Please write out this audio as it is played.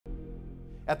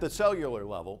At the cellular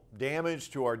level, damage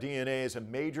to our DNA is a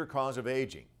major cause of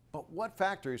aging. But what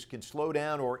factors can slow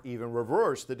down or even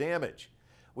reverse the damage?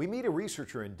 We meet a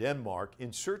researcher in Denmark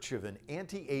in search of an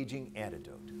anti-aging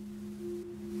antidote.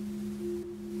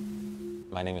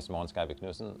 My name is Morten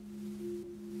Scheibye-Knudsen.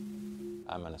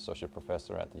 I'm an associate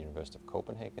professor at the University of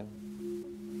Copenhagen.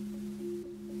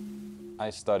 I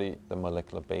study the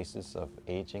molecular basis of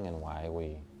aging and why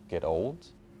we get old,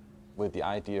 with the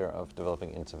idea of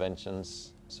developing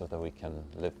interventions so that we can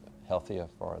live healthier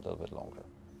for a little bit longer.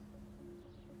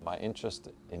 My interest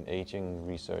in aging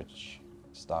research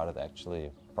started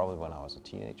actually probably when I was a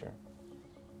teenager,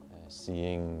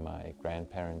 seeing my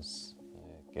grandparents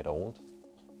get old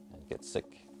and get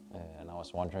sick, and I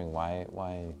was wondering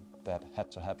why that had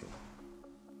to happen.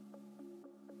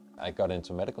 I got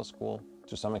into medical school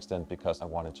to some extent because I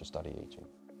wanted to study aging.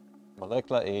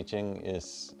 Molecular aging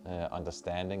is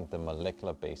understanding the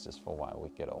molecular basis for why we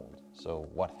get old. So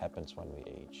what happens when we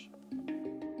age?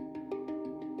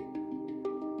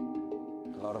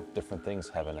 A lot of different things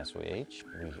happen as we age.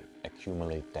 We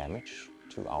accumulate damage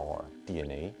to our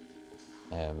DNA.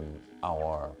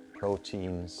 Our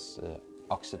proteins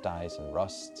oxidize and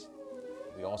rust.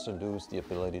 We also lose the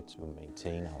ability to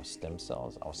maintain our stem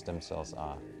cells. Our stem cells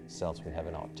are cells we have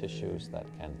in our tissues that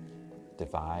can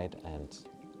divide and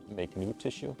make new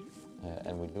tissue,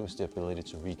 and we lose the ability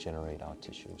to regenerate our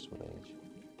tissues with age.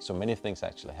 So many things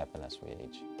actually happen as we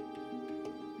age.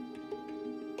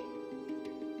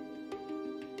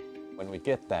 When we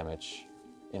get damage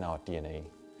in our DNA,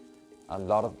 a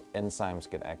lot of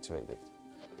enzymes get activated.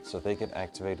 So they get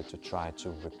activated to try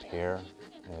to repair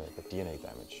the DNA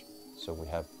damage. So we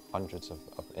have hundreds of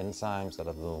enzymes that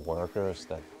are little workers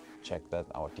that check that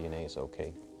our DNA is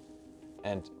okay.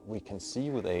 And we can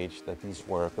see with age that these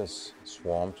workers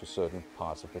swarm to certain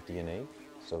parts of the DNA.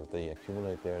 So they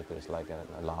accumulate there. There's like an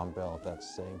alarm bell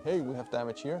that's saying, hey, we have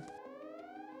damage here.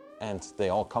 And they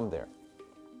all come there.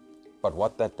 But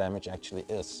what that damage actually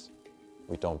is,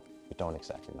 we don't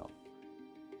exactly know.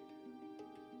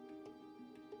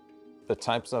 The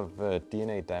types of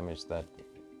DNA damage that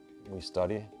we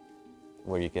study,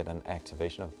 where you get an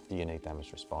activation of DNA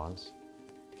damage response,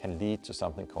 can lead to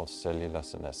something called cellular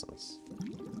senescence.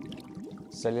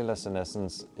 Cellular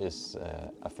senescence is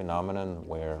a phenomenon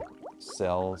where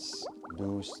cells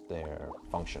lose their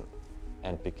function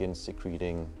and begin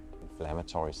secreting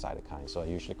inflammatory cytokines. So I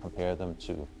usually compare them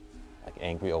to like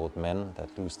angry old men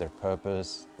that lose their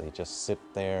purpose. They just sit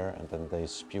there and then they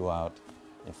spew out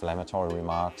inflammatory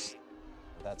remarks.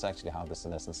 That's actually how the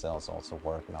senescent cells also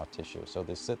work in our tissue. So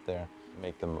they sit there,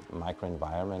 make the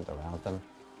microenvironment around them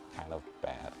kind of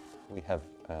bad. We have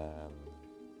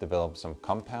developed some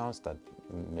compounds that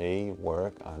may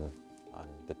work on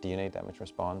the DNA damage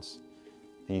response.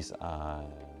 These are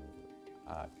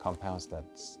compounds that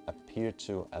appear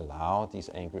to allow these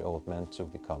angry old men to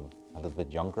become a little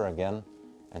bit younger again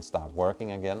and start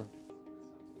working again.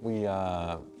 We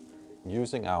are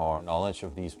using our knowledge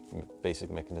of these basic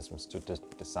mechanisms to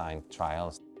design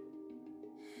trials.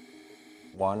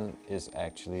 One is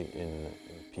actually in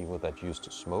people that used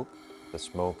to smoke. The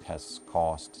smoke has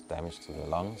caused damage to the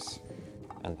lungs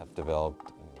and have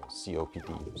developed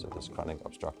COPD, so this chronic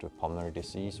obstructive pulmonary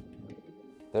disease.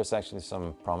 There's actually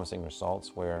some promising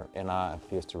results where NR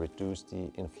appears to reduce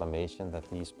the inflammation that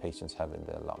these patients have in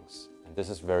their lungs. And this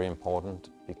is very important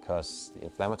because the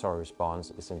inflammatory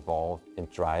response is involved in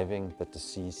driving the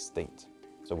disease state.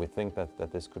 So we think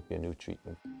that this could be a new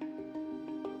treatment.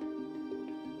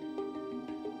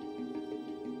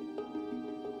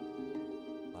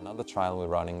 Another trial we're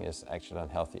running is actually on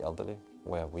healthy elderly,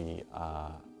 where we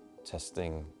are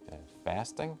testing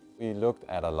fasting. We looked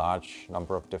at a large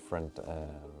number of different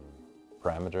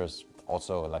parameters,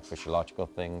 also like physiological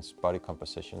things, body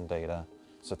composition data.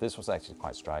 So this was actually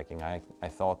quite striking. I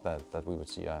thought that we would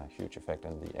see a huge effect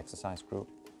in the exercise group,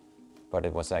 but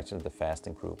it was actually the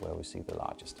fasting group where we see the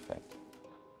largest effect.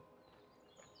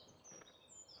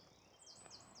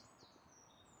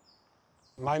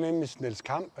 My name is Niels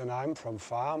Kamp and I'm from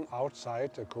farm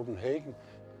outside Copenhagen.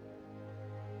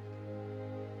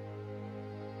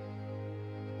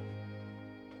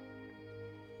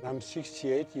 I'm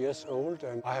 68 years old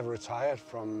and I have retired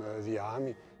from the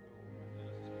army.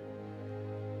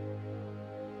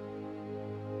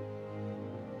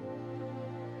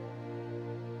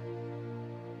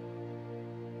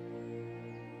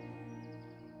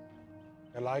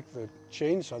 I like the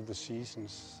change of the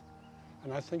seasons,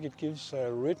 and I think it gives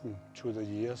a rhythm to the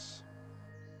years.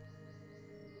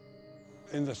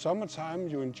 In the summertime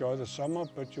you enjoy the summer,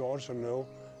 but you also know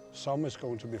summer is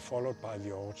going to be followed by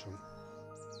the autumn.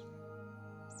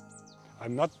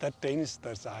 I'm not that Danish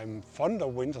that I'm fond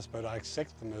of winters, but I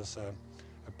accept them as a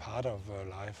part of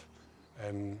life.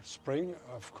 And spring,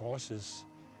 of course, is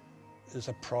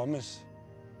a promise.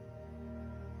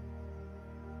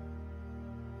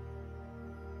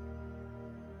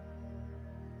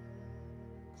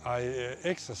 I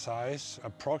exercise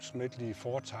approximately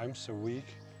 4 times a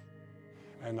week,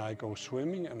 and I go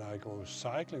swimming and I go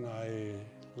cycling. I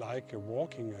like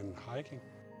walking and hiking.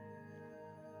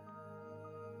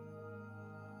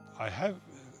 I have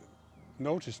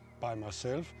noticed by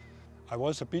myself I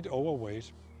was a bit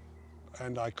overweight,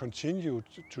 and I continued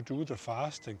to do the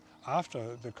fasting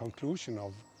after the conclusion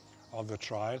of the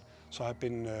trial. So I've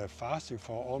been fasting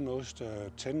for almost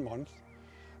 10 months,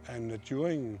 and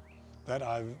during that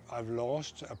I've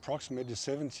lost approximately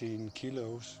 17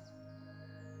 kilos.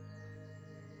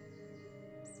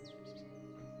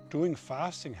 Doing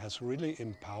fasting has really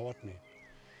empowered me.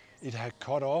 It had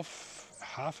cut off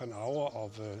half an hour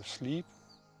of sleep.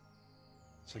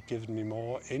 It's given me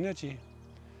more energy.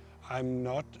 I'm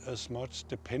not as much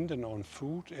dependent on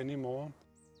food anymore.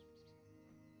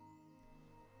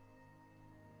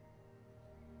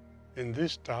 In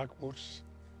this dark woods,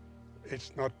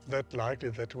 it's not that likely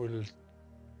that we'll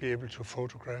be able to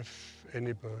photograph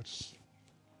any birds.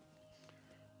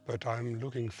 But I'm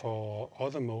looking for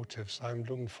other motives. I'm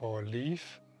looking for a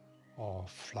leaf or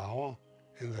flower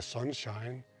in the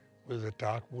sunshine with a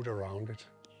dark wood around it.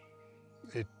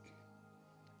 It's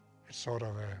sort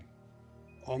of a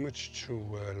homage to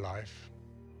life.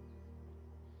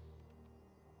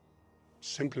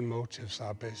 Simple motives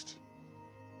are best.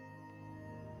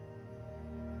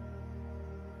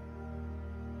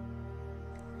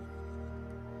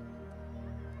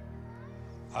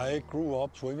 I grew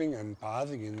up swimming and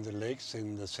bathing in the lakes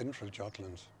in the central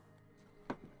Jutland.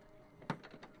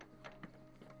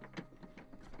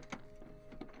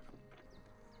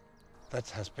 That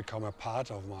has become a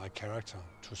part of my character,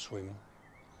 to swim,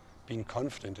 being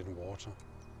confident in water.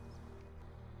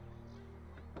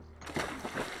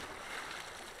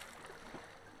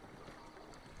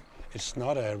 It's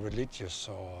not a religious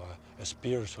or a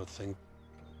spiritual thing.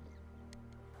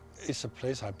 It's a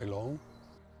place I belong.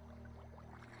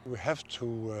 We have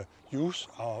to use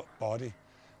our body.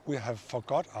 We have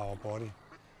forgot our body.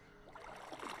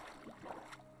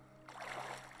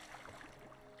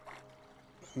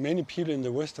 Many people in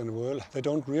the Western world, they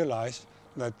don't realize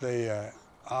that they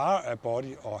are a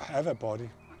body or have a body.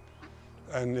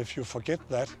 And if you forget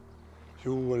that,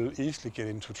 you will easily get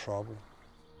into trouble.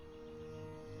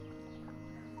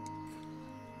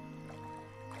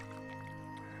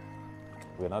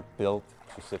 We're not built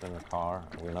to sit in a car.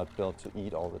 We're not built to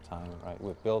eat all the time, right?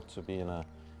 We're built to be in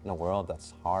a world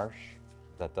that's harsh,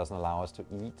 that doesn't allow us to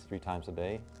eat 3 times a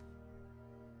day.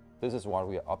 This is what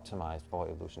we are optimized for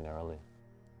evolutionarily.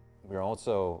 We're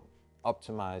also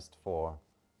optimized for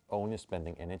only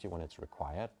spending energy when it's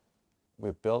required.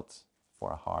 We're built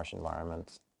for a harsh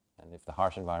environment, and if the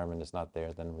harsh environment is not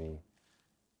there, then we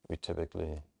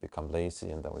typically become lazy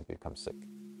and then we become sick.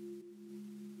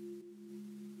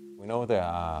 We know there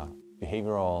are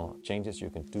behavioral changes you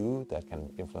can do that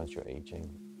can influence your aging.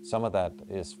 Some of that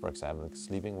is, for example,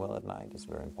 sleeping well at night is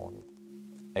very important.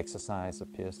 Exercise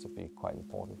appears to be quite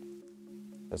important.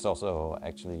 There's also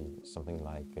actually something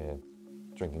like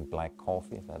drinking black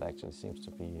coffee that actually seems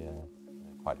to be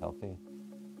quite healthy.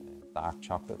 Dark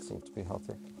chocolate seems to be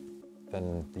healthy.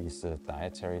 Then these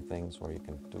dietary things where you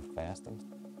can do fasting.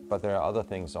 But there are other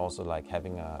things also, like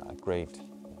having a great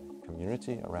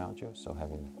community around you, so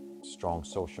having strong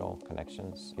social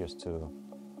connections appears to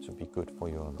be good for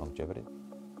your longevity.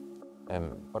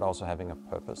 But also having a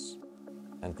purpose.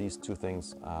 And these two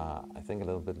things are, I think, a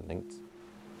little bit linked.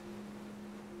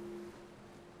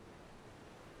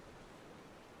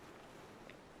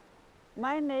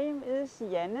 My name is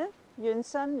Janne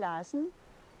Jønsson Larsen.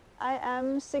 I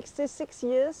am 66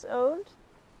 years old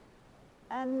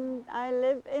and I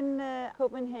live in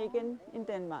Copenhagen in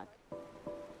Denmark.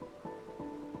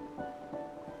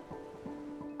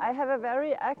 I have a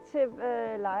very active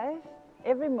life.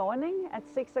 Every morning at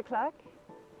 6 o'clock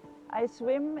I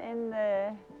swim in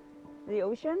the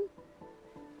ocean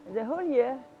the whole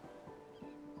year.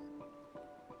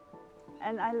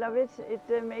 And I love it.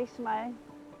 It makes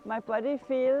my body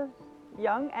feel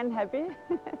young and happy.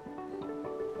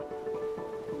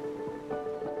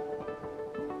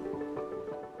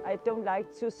 I don't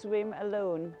like to swim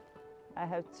alone. I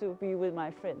have to be with my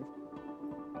friends.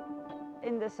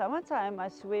 In the summertime I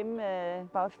swim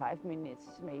about 5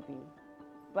 minutes maybe.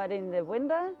 But in the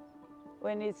winter,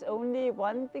 when it's only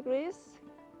 1 degree,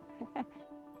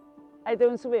 I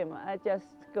don't swim. I just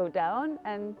go down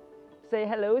and say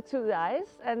hello to the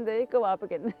eyes and they go up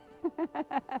again.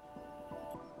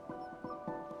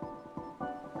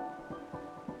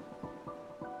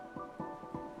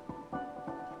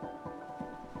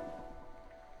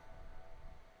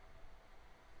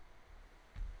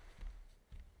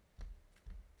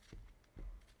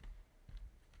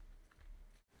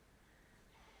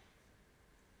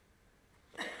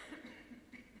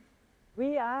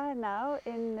 We are now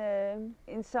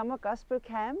in summer gospel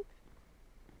camp.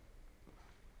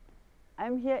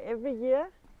 I'm here every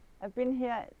year. I've been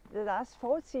here the last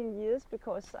 14 years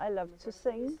because I love to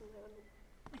sing.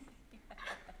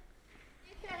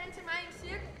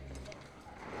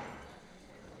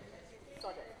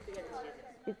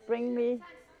 It brings me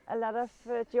a lot of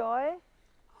joy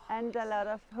and a lot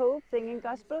of hope singing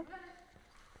gospel.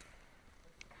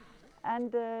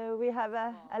 And we have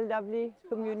a lovely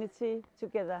community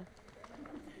together.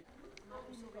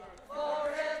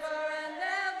 Forever and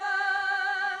ever,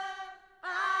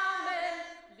 amen.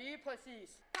 Lige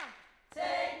præcis.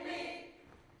 Take me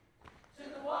to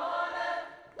the water.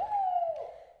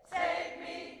 Take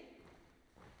me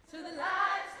to the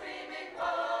life streaming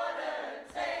water.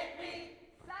 Take me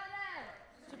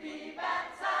to be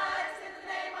baptized in the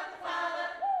name of the Father,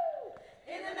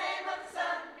 in the name of the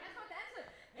Son,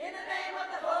 in the name of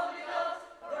the Holy Ghost,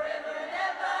 forever and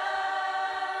ever.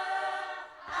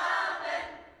 Amen.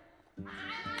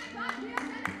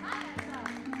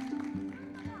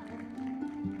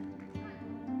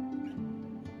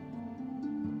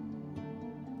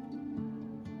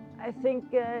 I think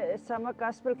summer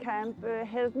gospel camp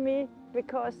helped me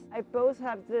because I both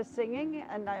have the singing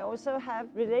and I also have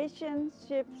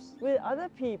relationships with other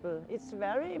people. It's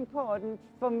very important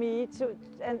for me to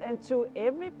and to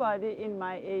everybody in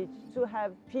my age to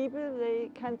have people they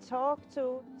can talk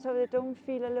to so they don't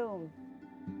feel alone.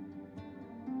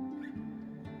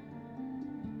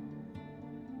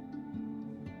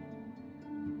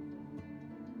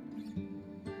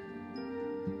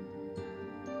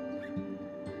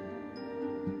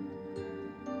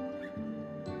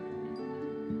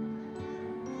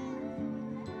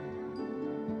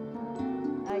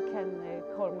 I can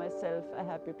call myself a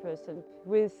happy person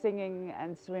with singing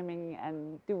and swimming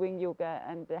and doing yoga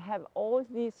and have all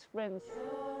these friends.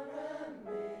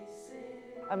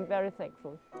 I'm very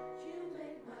thankful. You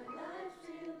make my life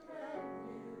feel brand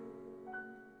new.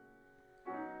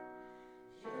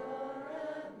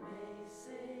 You're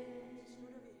amazing.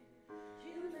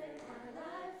 You make my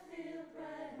life feel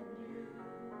brand new.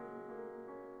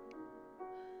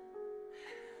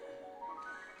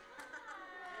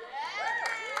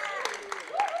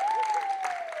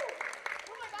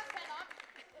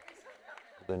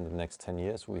 In the next 10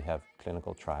 years, we have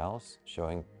clinical trials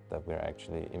showing that we're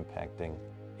actually impacting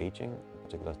aging,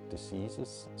 particular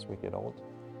diseases as we get old.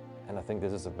 And I think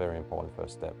this is a very important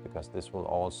first step because this will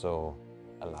also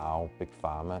allow big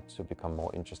pharma to become more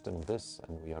interested in this.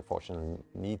 And we unfortunately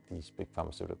need these big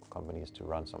pharmaceutical companies to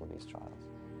run some of these trials.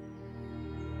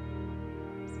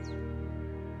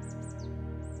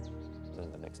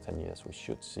 In the next 10 years, we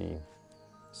should see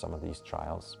some of these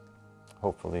trials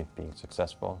hopefully being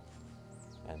successful.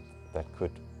 And that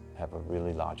could have a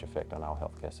really large effect on our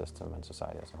healthcare system and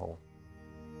society as a whole.